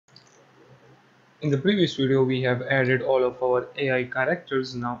In the previous video, we have added all of our AI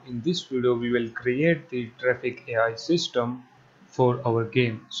characters. Now in this video, we will create the traffic AI system for our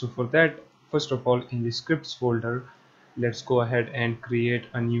game. So for that, first of all, in the scripts folder, let's go ahead and create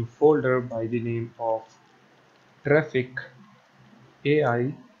a new folder by the name of traffic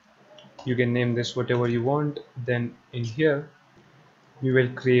AI. You can name this whatever you want. Then in here, we will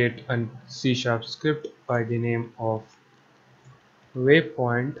create a C# script by the name of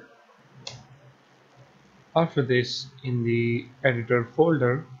Waypoint. After this, in the editor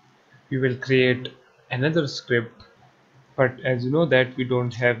folder, we will create another script, but as you know that we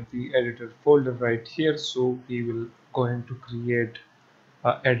don't have the editor folder right here, so we will going to create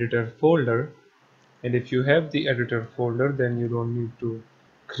a editor folder. And if you have the editor folder, then you don't need to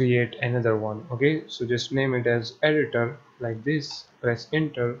create another one. Okay, so just name it as editor like this, press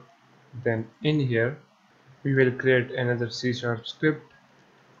enter. Then in here we will create another C# script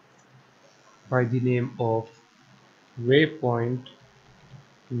by the name of Waypoint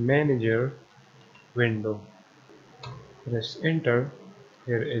Manager window. Press enter.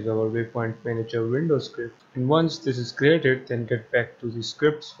 Here is our Waypoint Manager window script. And once this is created, then get back to the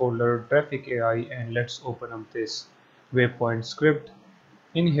scripts folder, traffic AI, and let's open up this Waypoint script.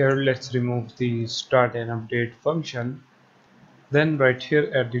 In here, let's remove the start and update function. Then right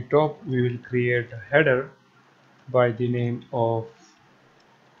here at the top, we will create a header by the name of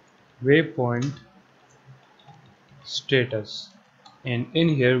Waypoint status. And in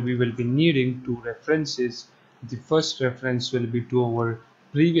here we will be needing two references. The first reference will be to our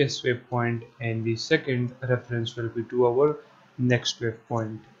previous waypoint and the second reference will be to our next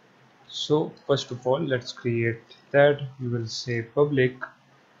waypoint. So first of all, let's create that. We will say public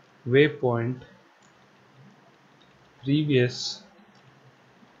waypoint previous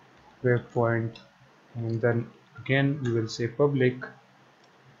waypoint, and then again we will say public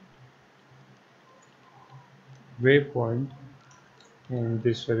waypoint, and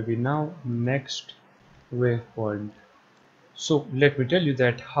this will be now next waypoint. So let me tell you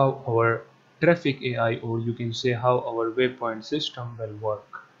that how our traffic AI, or you can say how our waypoint system will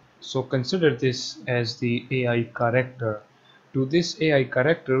work. So consider this as the AI character. To this AI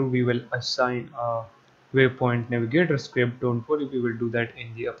character we will assign a waypoint navigator script. Don't worry, we will do that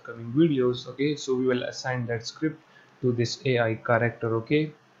in the upcoming videos. Okay, so we will assign that script to this AI character.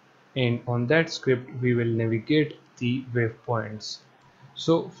 Okay, and on that script we will navigate the waypoints.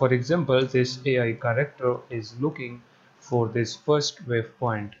 So for example, this AI character is looking for this first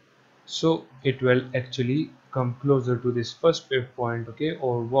waypoint, so it will actually come closer to this first waypoint, okay,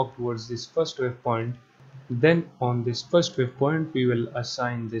 or walk towards this first waypoint. Then on this first waypoint we will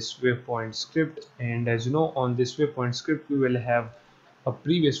assign this waypoint script, and as you know, on this waypoint script we will have a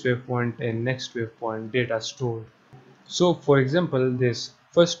previous waypoint and next waypoint data stored. So for example, this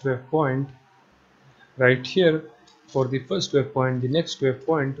first waypoint right here, for the first waypoint the next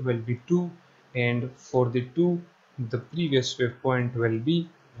waypoint will be 2, and for the 2 the previous waypoint will be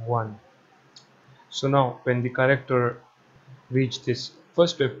 1. So now when the character reach this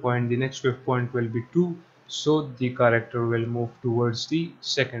first waypoint, the next waypoint will be 2, so the character will move towards the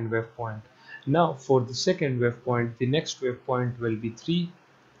second waypoint. Now for the second waypoint the next waypoint will be 3,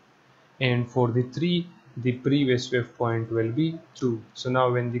 and for the 3 the previous waypoint will be 2. So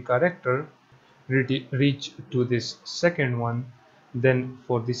now when the character reach to this second one, then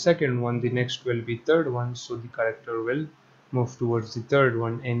for the second one the next will be third one, so the character will move towards the third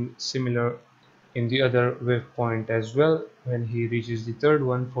one. And similar in the other waypoint as well, when he reaches the third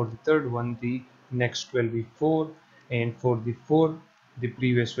one, for the third one the next will be 4, and for the 4 the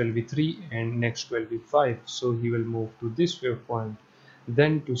previous will be 3 and next will be 5, so he will move to this waypoint,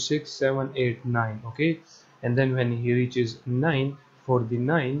 then to 6, 7, 8, 9. Okay, and then when he reaches 9, for the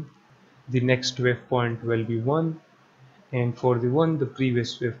 9 the next waypoint will be 1, and for the 1 the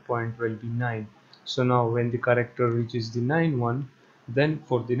previous waypoint will be 9. So now when the character reaches the 9 one, then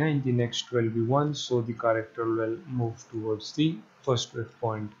for the 9 the next will be 1, so the character will move towards the first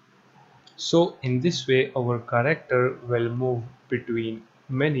waypoint. So in this way our character will move between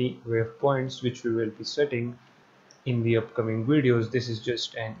many waypoints, which we will be setting in the upcoming videos. This is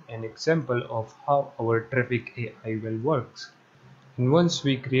just an example of how our traffic AI will works. And once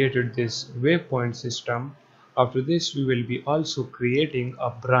we created this waypoint system, after this we will be also creating a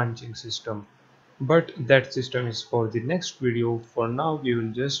branching system, but that system is for the next video. For now we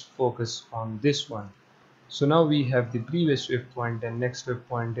will just focus on this one. So now we have the previous waypoint and next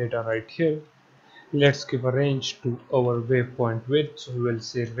waypoint data right here. Let's give a range to our waypoint width. So we will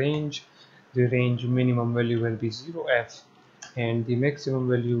say range. The range minimum value will be 0f and the maximum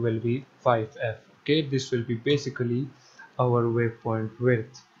value will be 5f. Okay, this will be basically our waypoint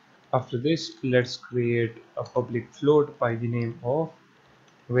width. After this, let's create a public float by the name of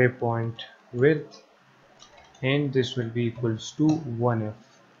waypoint width, and this will be equals to 1f.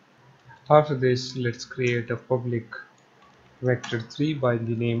 After this, let's create a public vector3 by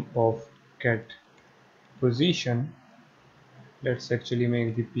the name of get position. Let's actually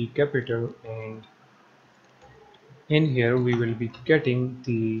make the p capital, and in here we will be getting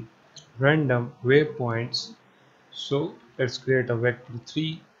the random waypoints. So let's create a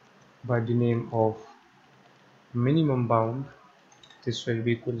vector3 by the name of minimum bound. This will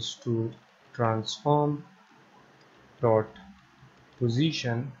be equals to transform dot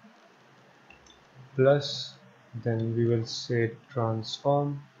position plus, then we will say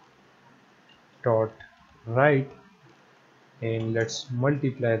transform dot right, and let's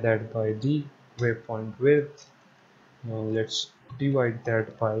multiply that by the waypoint width, and let's divide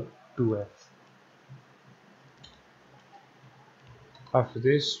that by 2f. After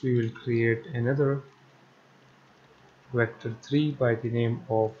this, we will create another vector3 by the name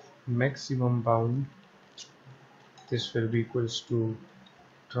of maximum bound. This will be equals to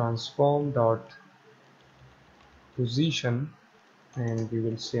transform dot position, and we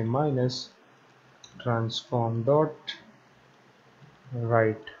will say minus transform dot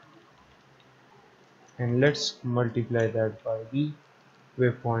right, and let's multiply that by the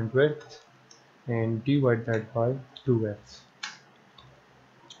waypoint width and divide that by 2f.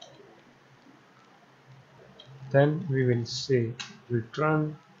 Then we will say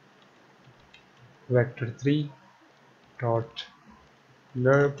return vector3 dot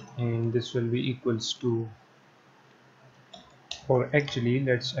lerp, and this will be equals to, or actually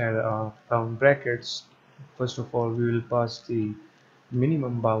let's add round brackets. First of all, we will pass the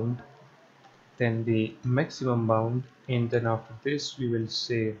minimum bound, then the maximum bound, and then after this we will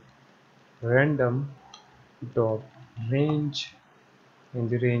say random dot range, and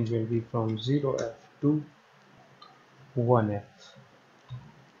the range will be from 0f to 1f.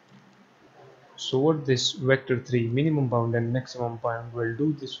 So what this vector3 minimum bound and maximum bound will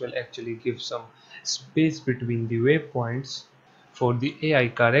do, this will actually give some space between the waypoints for the AI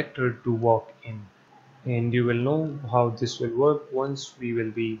character to walk in, and you will know how this will work once we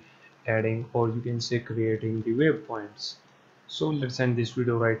will be adding, or you can say creating, the waypoints. So let's end this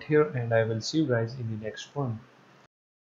video right here, and I will see you guys in the next one.